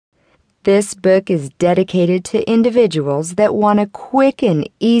This book is dedicated to individuals that want a quick and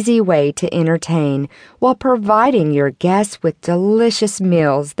easy way to entertain while providing your guests with delicious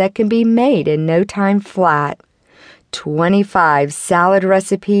meals that can be made in no time flat. 25 salad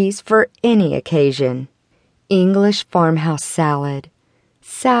recipes for any occasion. English farmhouse salad.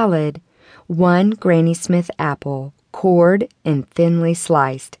 Salad. 1 Granny Smith apple, cored and thinly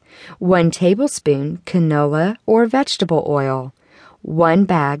sliced. 1 tablespoon canola or vegetable oil. 1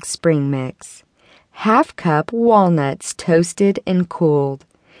 bag spring mix. Half cup walnuts toasted and cooled.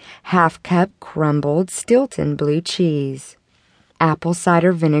 Half cup crumbled Stilton blue cheese. Apple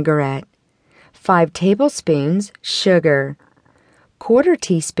cider vinaigrette. 5 tablespoons sugar. 1/4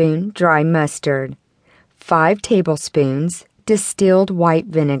 teaspoon dry mustard. 5 tablespoons distilled white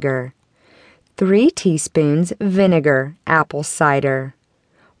vinegar. 3 teaspoons vinegar apple cider.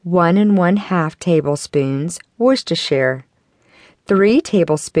 1 1/2 tablespoons Worcestershire. 3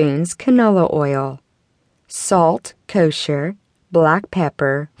 tablespoons canola oil. Salt, kosher, black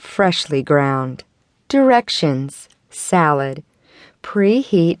pepper, freshly ground. Directions. Salad.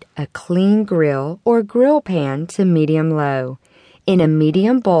 Preheat a clean grill or grill pan to medium-low. In a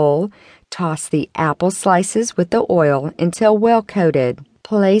medium bowl, toss the apple slices with the oil until well coated.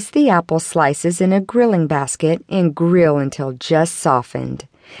 Place the apple slices in a grilling basket and grill until just softened,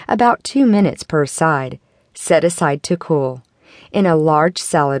 about 2 minutes per side. Set aside to cool. In a large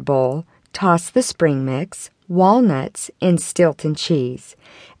salad bowl, toss the spring mix, walnuts, and Stilton cheese.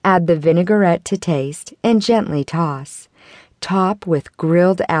 Add the vinaigrette to taste and gently toss. Top with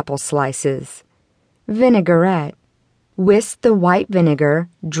grilled apple slices. Vinaigrette. Whisk the white vinegar,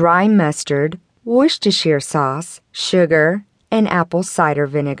 dry mustard, Worcestershire sauce, sugar, and apple cider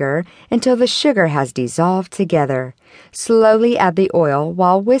vinegar until the sugar has dissolved together. Slowly add the oil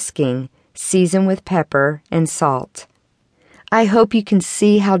while whisking. Season with pepper and salt. I hope you can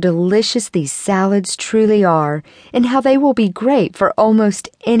see how delicious these salads truly are and how they will be great for almost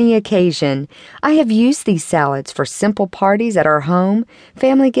any occasion. I have used these salads for simple parties at our home,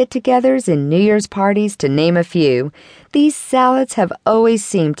 family get-togethers, and New Year's parties, to name a few. These salads have always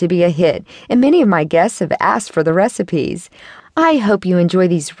seemed to be a hit, and many of my guests have asked for the recipes. I hope you enjoy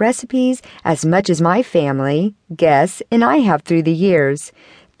these recipes as much as my family, guests, and I have through the years.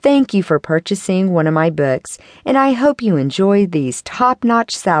 Thank you for purchasing one of my books, and I hope you enjoy these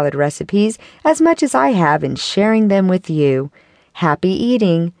top-notch salad recipes as much as I have in sharing them with you. Happy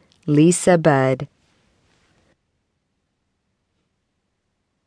eating, Lisa Budd.